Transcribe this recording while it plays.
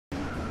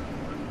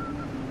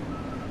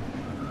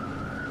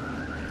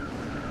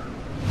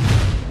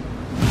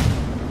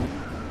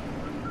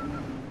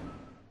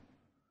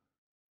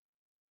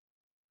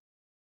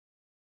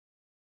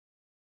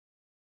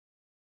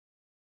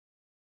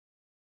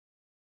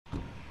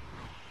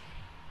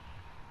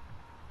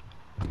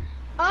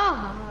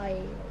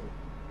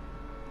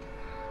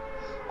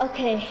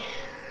Okay,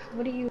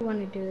 what do you want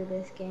to do with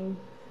this game?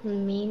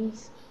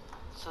 Memes?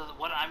 So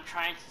what I'm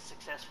trying to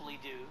successfully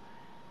do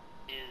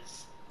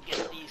is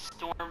get these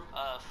storm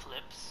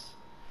flips.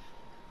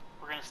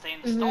 We're gonna stay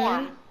in the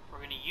storm.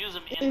 We're gonna use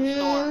them in the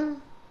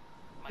storm.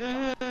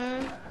 No,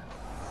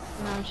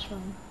 I'm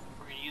strong.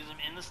 We're gonna use them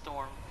in the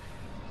storm.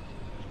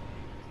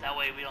 That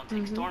way we don't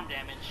take storm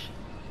damage.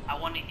 I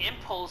want to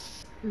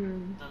impulse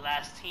the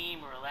last team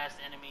or last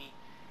enemy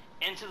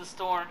into the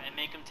storm and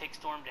make them take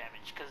storm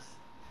damage, because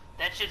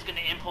that shit's gonna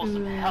impulse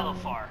them hella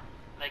far.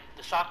 Like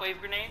the shockwave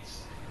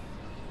grenades,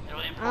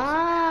 it'll impulse them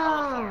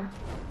hella far.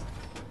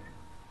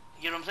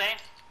 You get what I'm saying?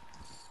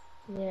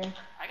 Yeah.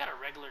 I got a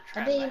regular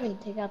trap. I didn't even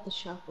take out the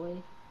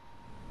shockwave.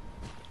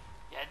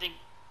 Yeah, I think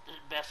the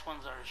best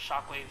ones are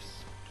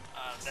shockwaves,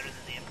 better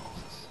than the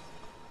impulses.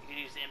 You can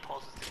use the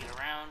impulses to get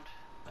around,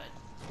 but...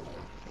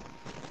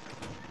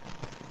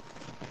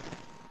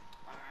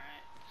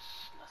 Alright,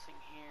 nothing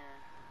here.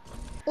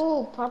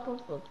 Oh, pop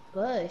up a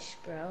bush,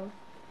 bro.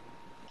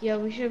 Yeah,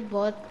 we should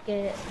both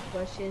get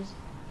bushes.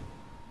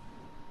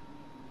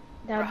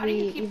 Bro, how do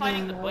you keep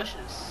finding the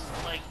bushes?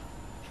 Like,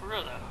 for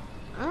real though.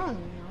 I don't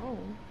know.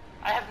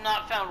 I have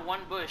not found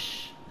one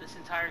bush this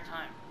entire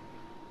time.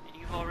 And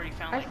you've already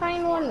found like I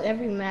find 4. one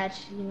every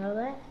match, you know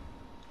that?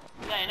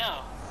 Yeah, I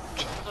know.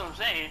 That's what I'm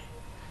saying.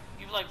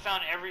 You've like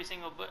found every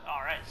single bush.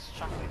 Alright,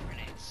 shockwave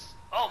grenades.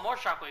 Oh, more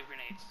shockwave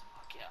grenades.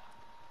 Fuck yeah.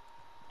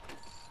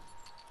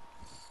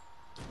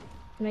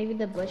 Maybe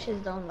the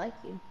bushes don't like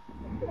you.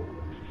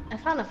 I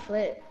found a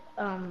flip,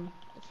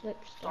 flip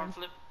storm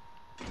flip.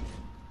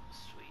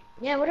 Sweet.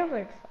 Yeah, whatever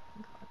it's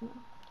fucking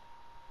called.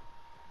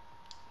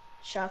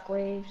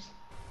 Shockwaves.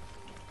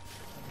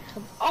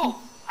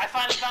 Oh! I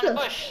finally found a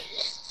bush!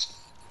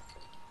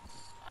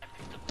 I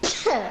picked up the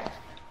bush.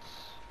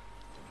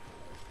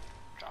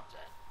 Drop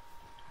that.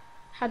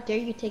 How dare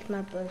you take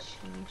my bush?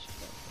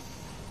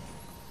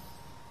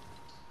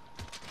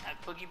 I have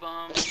boogie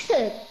bombs. So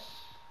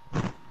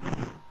I'm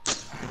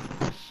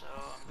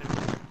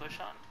gonna put the bush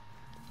on.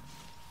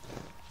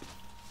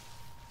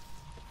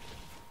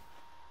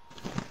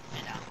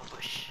 And now a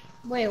bush.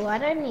 Wait, why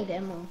do I need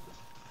ammo?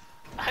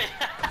 I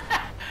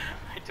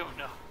don't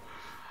know.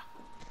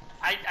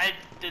 I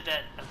did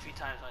that a few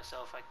times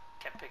myself. I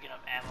kept picking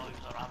up ammo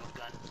even though I don't have a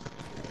gun.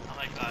 I'm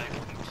like, oh,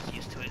 I'm just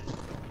used to it.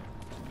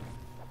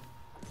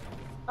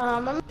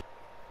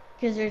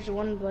 Because there's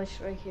one bush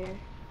right here.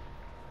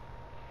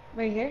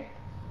 Right here?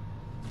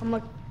 I'm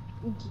like...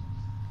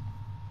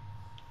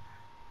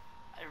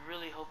 I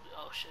really hope...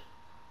 Oh shit.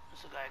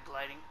 There's a guy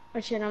gliding. Oh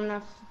shit, I'm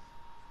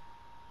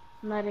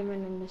not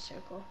even in the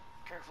circle.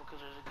 Careful, because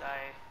there's a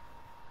guy...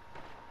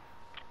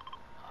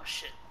 Oh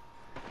shit.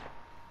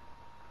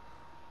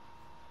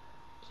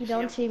 He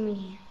don't see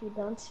me. He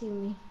don't see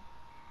me.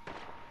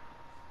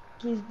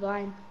 He's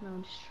blind. No,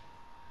 I'm just...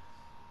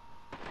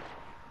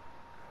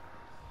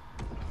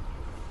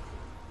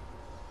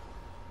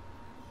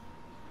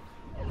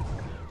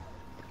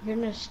 You're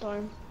in a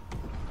storm.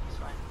 It's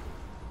fine.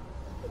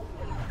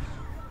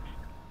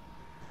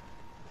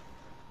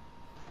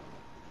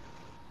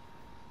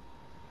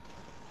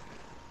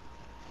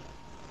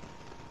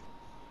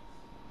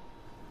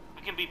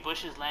 We can be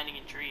bushes landing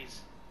in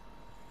trees.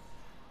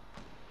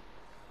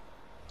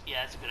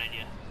 Yeah, that's a good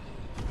idea.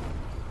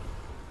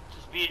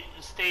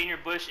 Just stay in your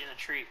bush in a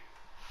tree.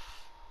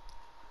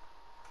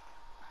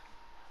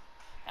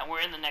 And we're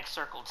in the next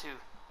circle too.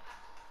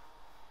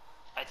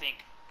 I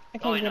think. I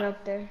can't get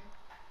up there.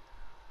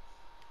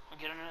 We'll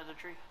get on another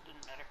tree.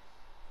 Didn't matter.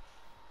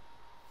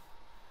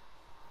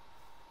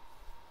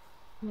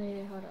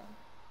 Wait, hold on.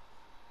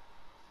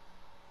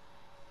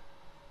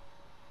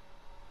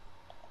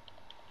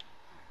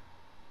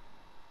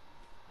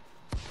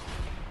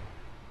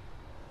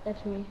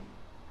 That's me.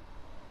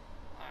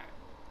 Alright.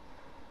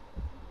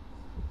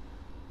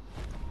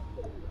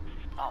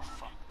 Oh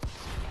fuck.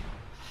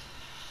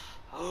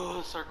 Oh,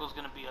 the circle's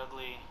gonna be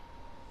ugly.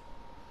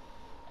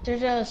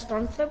 There's a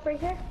storm flip right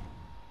here.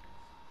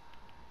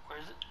 Where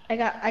is it? I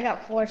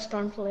got 4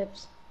 storm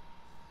flips.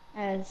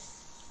 I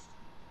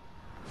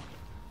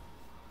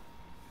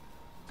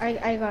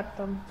got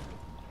them.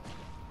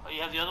 Oh,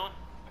 you have the other one?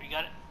 Or you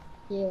got it?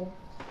 Yeah.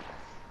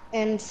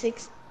 And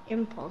 6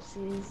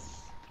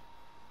 impulses.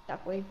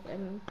 That way,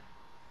 and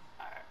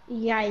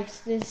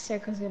yikes, this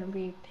circle's gonna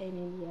be a pain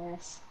in the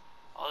ass.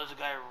 Oh, there's a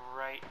guy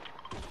right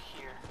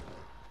here.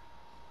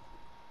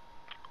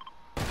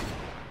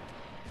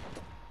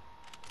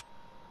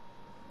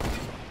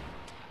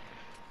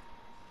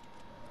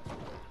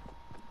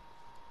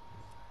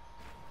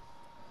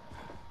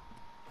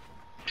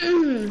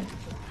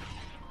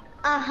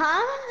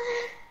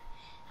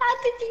 How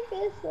did you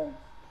miss him?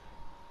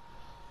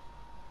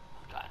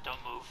 God,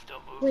 don't move,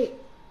 don't move. Wait.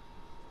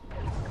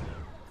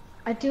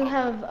 I do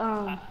have,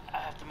 I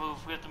have to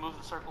move, we have to move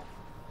the circle.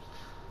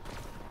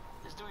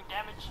 It's doing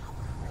damage.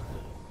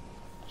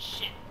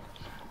 Shit.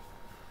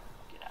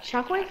 Get out of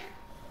Shockwave?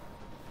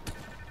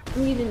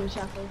 I'm using the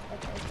shockwave,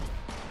 okay.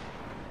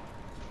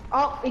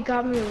 Oh, it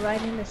got me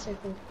right in the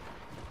circle.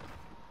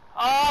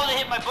 Oh, they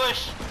hit my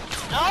bush.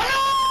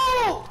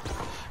 No!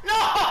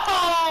 No!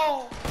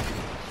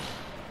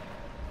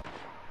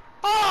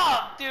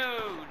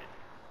 dude!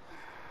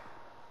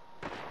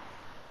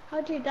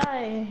 How'd you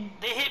die?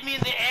 They hit me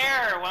in the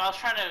air when I was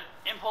trying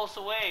to impulse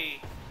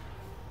away.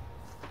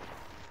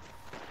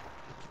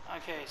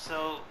 Okay,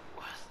 so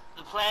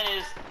the plan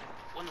is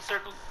when the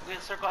circle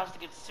has to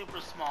get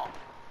super small.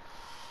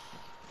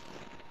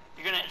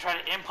 You're gonna try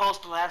to impulse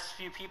the last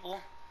few people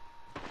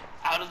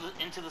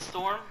into the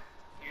storm.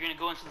 You're gonna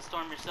go into the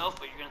storm yourself,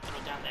 but you're gonna throw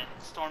down that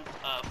storm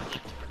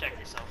flip to protect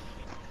yourself.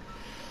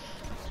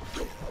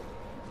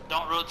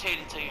 Don't rotate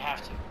until you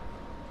have to.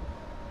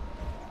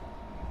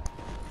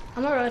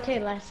 I'm gonna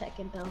rotate last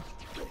second though.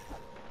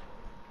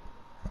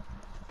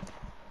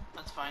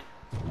 That's fine.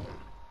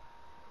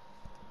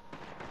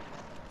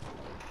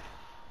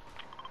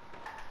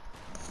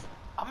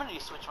 I'm gonna need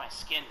to switch my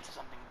skin to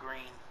something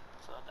green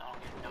so that I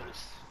don't get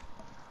noticed.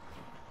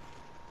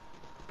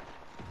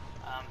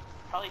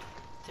 Probably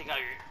take out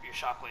your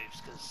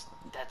shockwaves because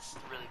that's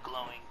really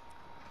glowing.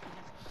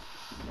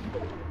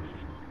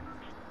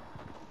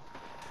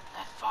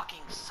 That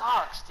fucking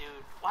sucks, dude.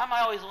 Why am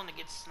I always the one that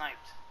gets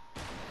sniped?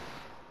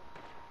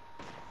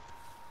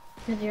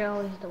 Because you're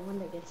always the one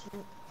that gets hit.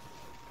 You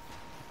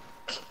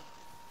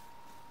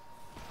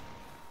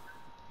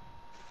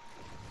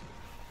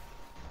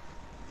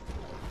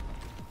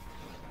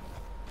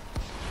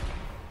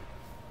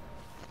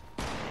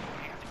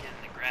have to get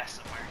in the grass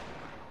somewhere.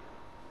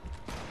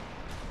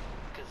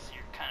 Because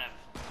you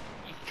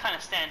kind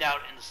of stand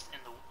out in the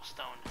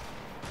stone.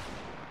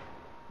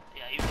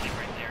 Yeah, you can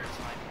right there, it's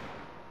fine.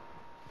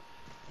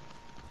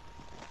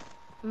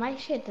 My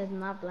shit does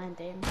not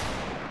blend in.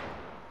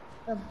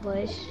 A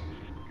bush.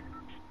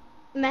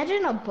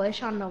 Imagine a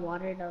bush on the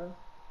water though.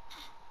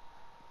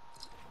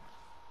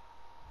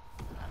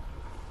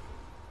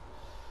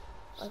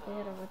 So, Okay, I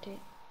gotta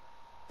rotate.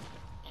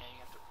 Yeah, you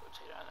have to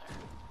rotate out of there.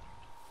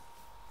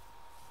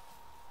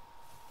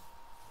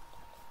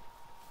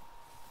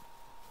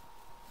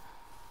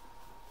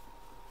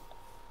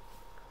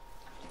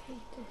 I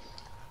hate this.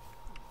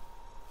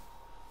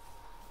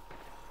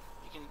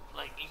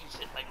 You can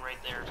sit like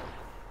right there or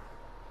something.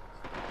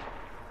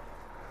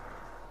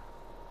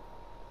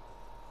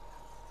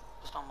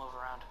 Just don't move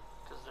around,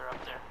 because they're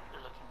up there.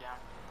 They're looking down.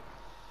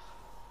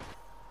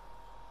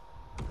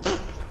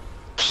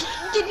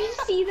 Did you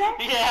see that?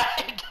 Yeah, I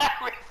got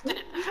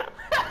rifted.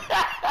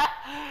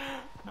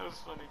 That was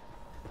funny.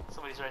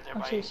 Somebody's right there by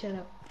you. Okay, shut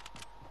up.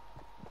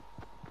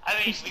 I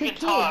mean, It's we too can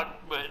cute.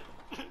 talk, but...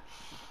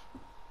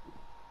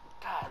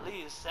 Golly,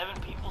 there's 7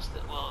 people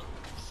still. Well,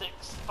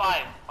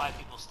 5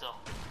 people still.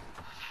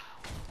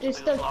 There's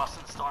Somebody was still... lost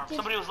in the storm.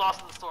 Somebody was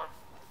lost in the storm.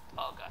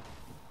 Oh god.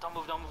 Don't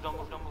move, don't move, don't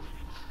move, don't move.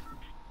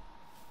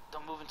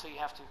 Don't move until you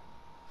have to.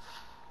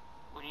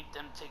 We need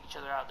them to take each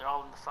other out. They're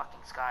all in the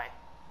fucking sky.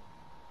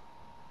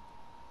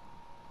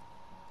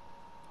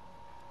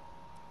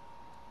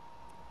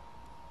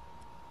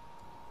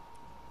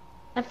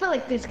 I feel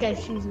like this guy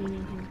sees me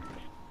in here.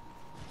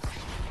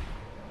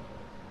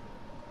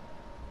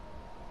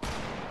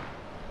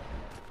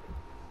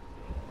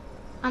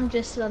 I'm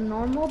just a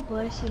normal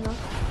bush, you know.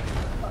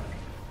 Fuck.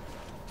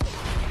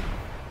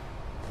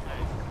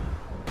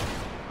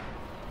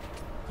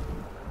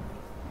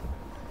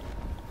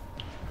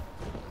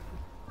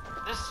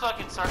 This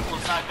fucking circle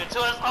is not good to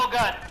us. Oh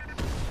god.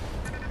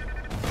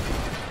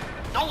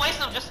 Don't waste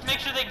them. Just make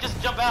sure they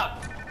just jump out.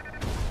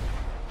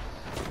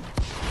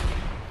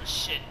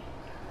 Shit.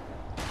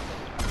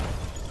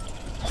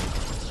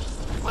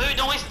 Wait,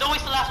 don't waste the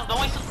last one. Don't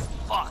waste it.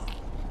 Fuck.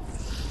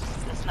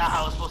 That's not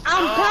how it's supposed to go.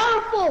 I'm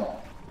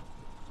powerful!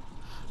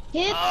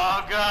 Hit!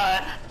 Oh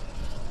god.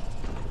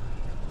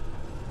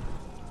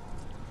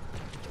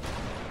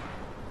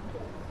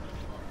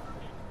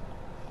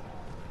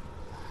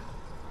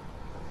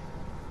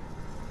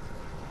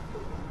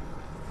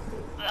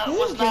 That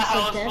was not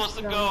how it's supposed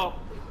to go.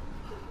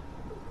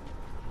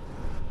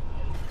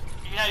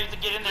 You have to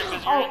get in there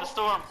because you're in the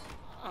storm.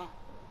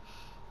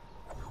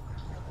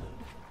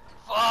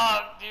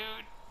 Fuck,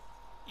 dude.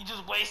 You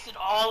just wasted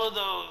all of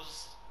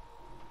those.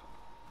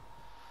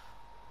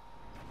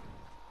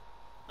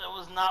 That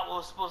was not what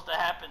was supposed to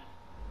happen.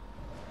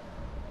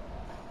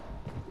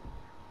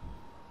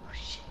 Oh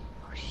shit,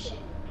 oh shit.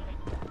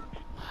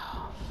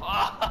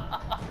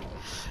 Fuck.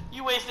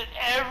 You wasted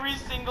every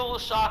single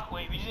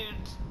shockwave. You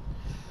didn't.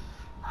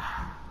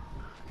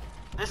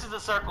 This is the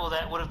circle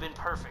that would have been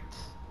perfect.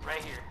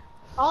 Right here.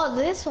 Oh,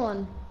 this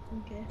one.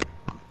 Okay.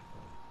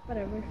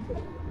 Whatever.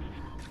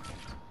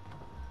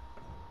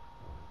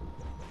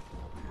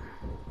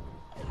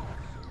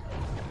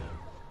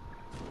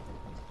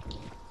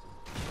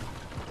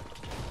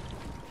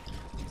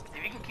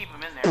 If you can keep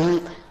him in there.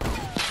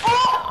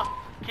 Oh!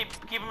 Keep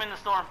him in the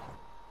storm.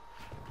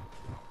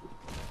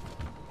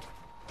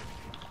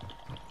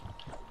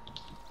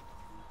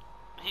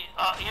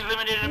 He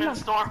eliminated him in the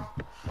storm.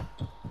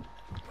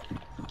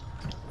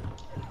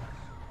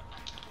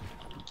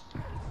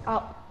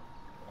 Oh.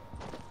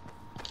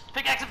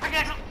 Pickaxe him!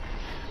 Pickaxe him!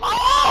 Oh!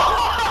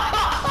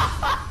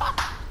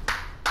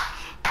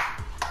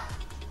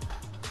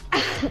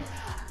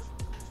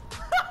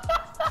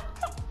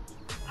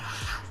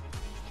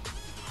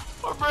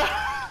 Poor bro.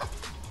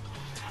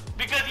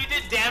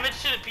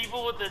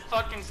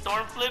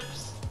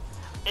 clips.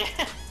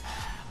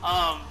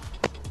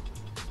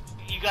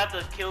 You got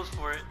the kills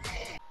for it.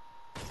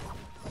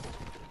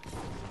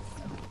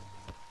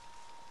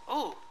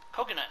 Oh,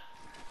 coconut.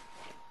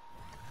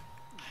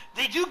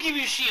 They do give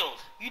you shield.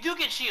 You do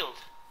get shield.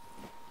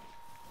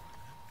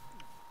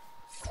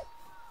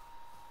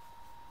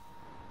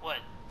 What?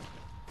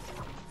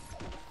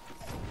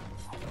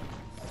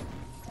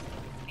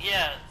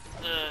 Yeah,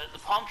 the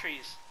palm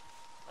trees.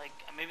 Like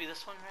maybe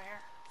this one right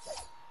here.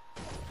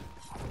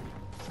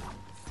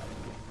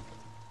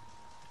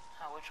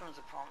 Oh, which one's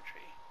the palm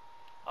tree?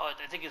 Oh,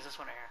 I think it's this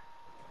one right here.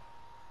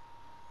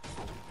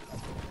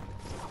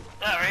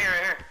 Oh, right here,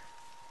 right here.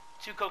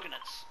 2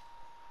 coconuts.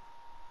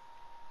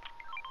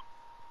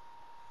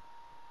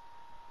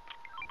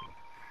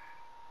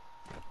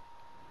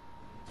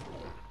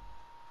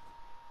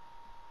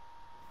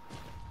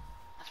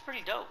 That's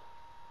pretty dope.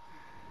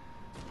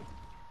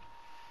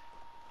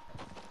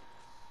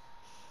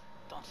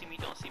 Don't see me,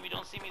 don't see me,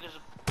 don't see me. There's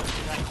a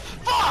guy.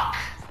 Fuck!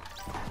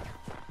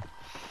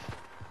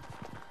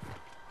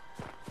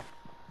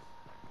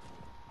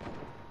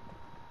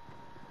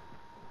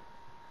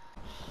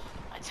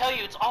 I tell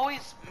you, it's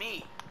always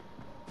me.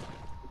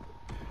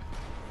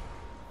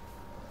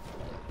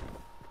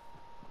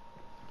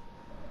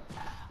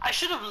 I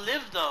should have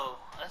lived though.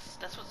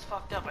 That's what's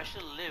fucked up. I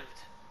should have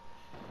lived.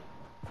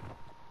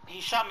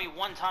 He shot me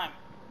 1 time.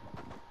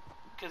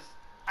 Because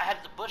I had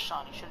the bush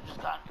on. He should have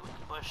just gotten me with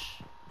the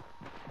bush.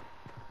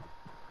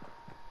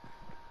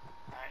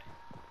 Alright.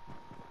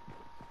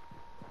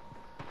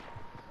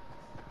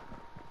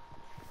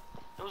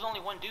 There was only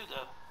 1 dude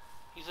though.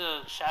 He's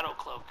a shadow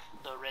cloak,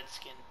 the red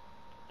skin.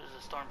 There's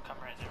a storm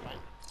coming right there, man.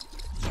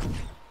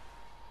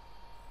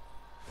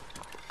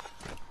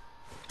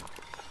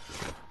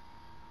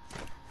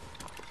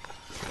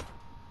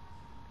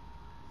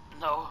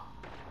 No.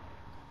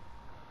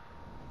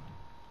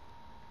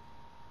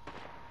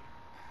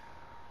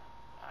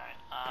 Alright,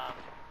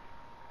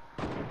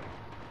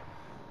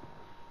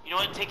 you know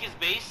what? Take his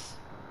base.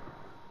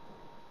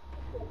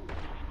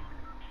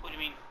 What do you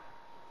mean?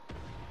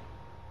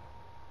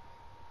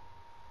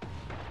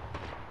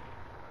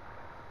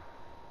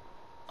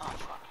 Oh,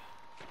 fuck.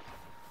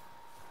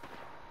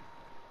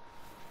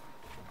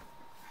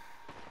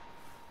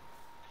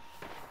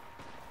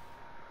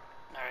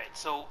 Alright,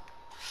 so...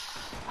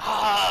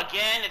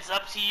 again, it's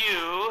up to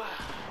you.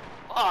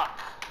 Fuck.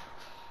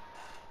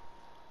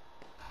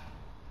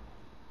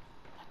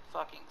 That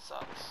fucking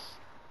sucks.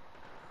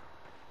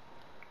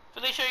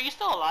 Felicia, are you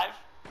still alive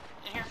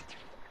in here?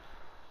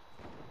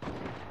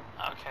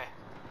 Okay.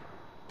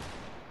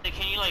 Hey,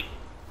 can you, like...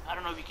 I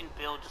don't know if you can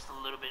build just a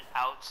little bit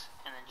out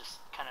and then just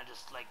kind of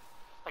just like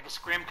a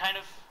scrim kind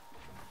of.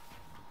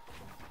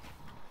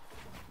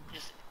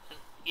 Just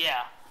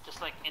yeah,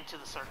 just like into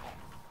the circle.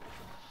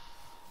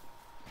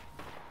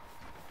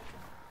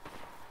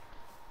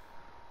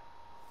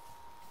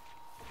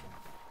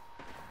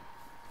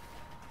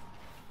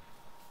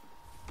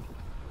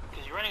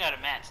 Because you're running out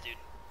of mats, dude.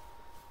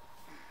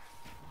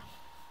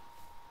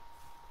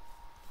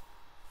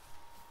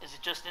 Is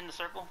it just in the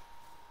circle?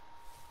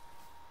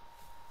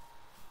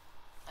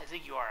 I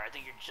think you are. I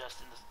think you're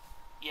just in the...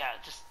 Yeah,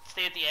 just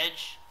stay at the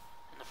edge,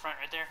 in the front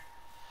right there.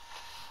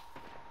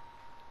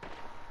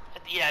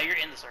 Yeah, you're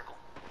in the circle.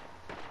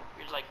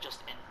 You're like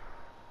just in.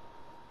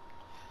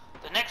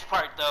 The next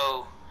part,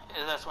 though,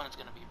 that's when it's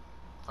gonna be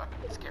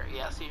fucking scary.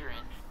 Yeah, see, you're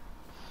in.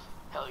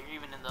 Hell, you're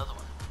even in the other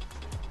one.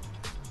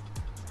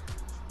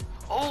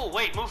 Oh,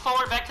 wait, move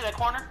forward back to that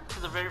corner, to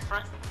the very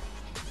front.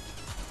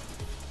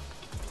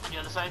 On the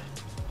other side.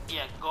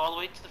 Yeah, go all the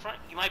way to the front.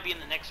 You might be in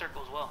the next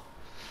circle as well.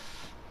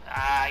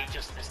 Ah, you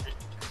just missed it.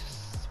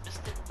 Just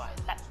missed it by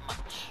that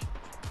much.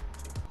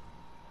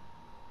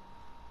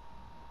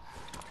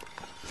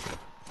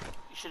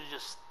 You should have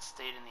just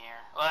stayed in the air.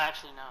 Well,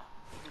 actually, no.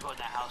 You can go in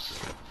that house.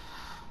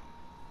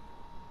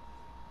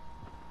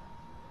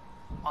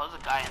 Oh,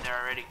 there's a guy in there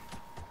already.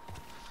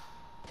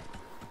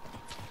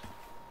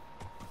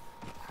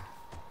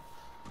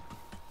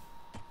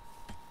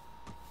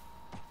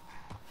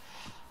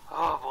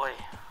 Oh, boy.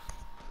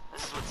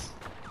 This is what's...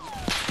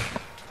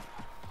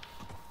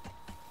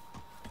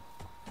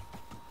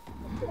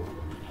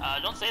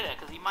 don't say that,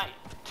 because he might.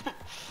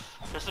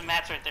 There's some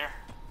mats right there.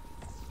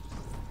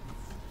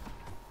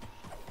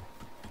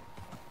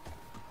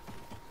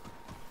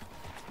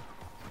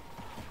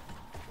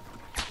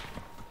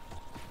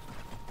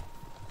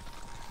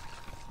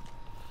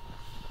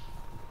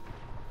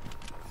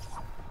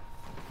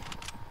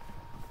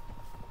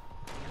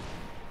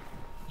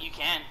 You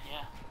can,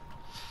 yeah.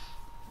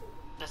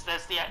 That's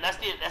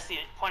the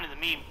point of the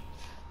meme.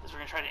 Is we're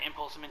gonna try to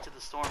impulse him into the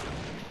storm.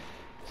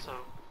 So.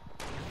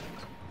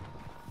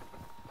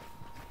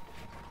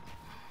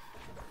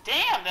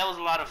 Damn, that was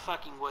a lot of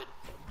fucking wood.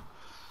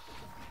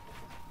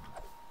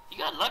 You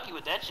got lucky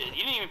with that shit.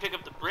 You didn't even pick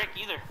up the brick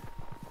either.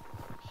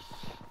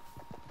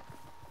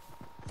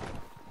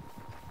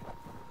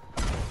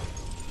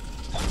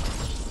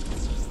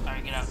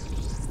 Alright, get out.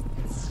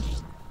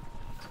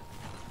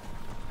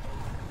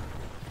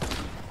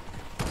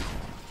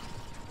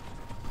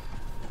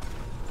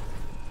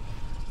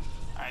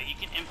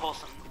 Alright, you can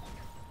impulse them.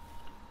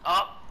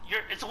 Oh,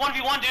 it's a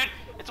 1v1, dude!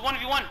 It's a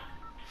 1v1!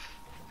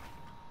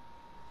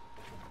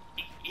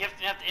 You have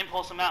to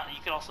impulse them out.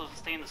 You could also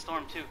stay in the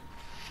storm, too.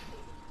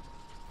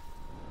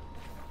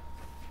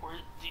 Where,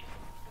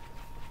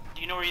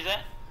 do you know where he's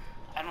at?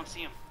 I don't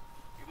see him.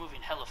 You're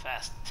moving hella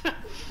fast.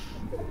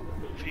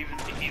 if even.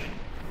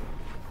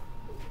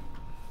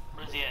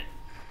 Where's he at?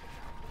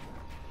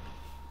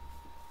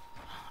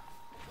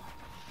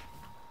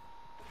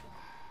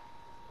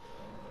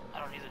 I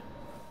don't either.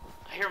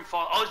 I hear him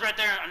fall. Oh, he's right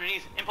there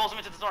underneath. Impulse him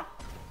into the storm.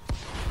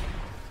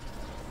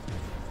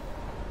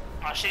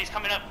 Oh shit, he's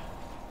coming up.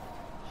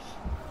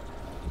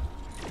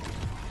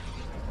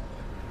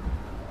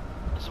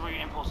 This is where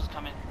your impulses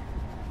come in.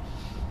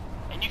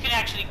 And you can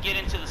actually get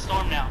into the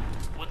storm now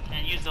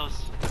and use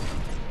those.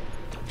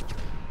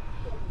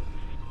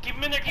 Keep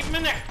him in there, keep him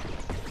in there!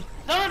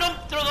 No,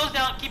 don't throw those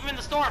down, keep him in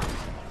the storm.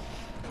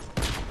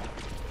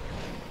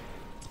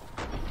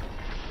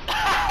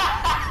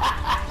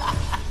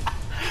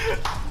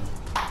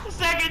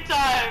 Second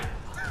time!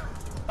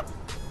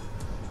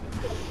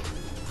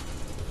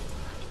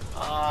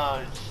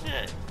 Oh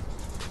shit.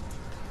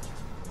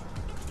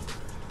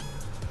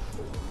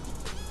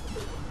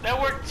 That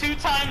worked 2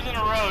 times in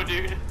a row,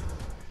 dude.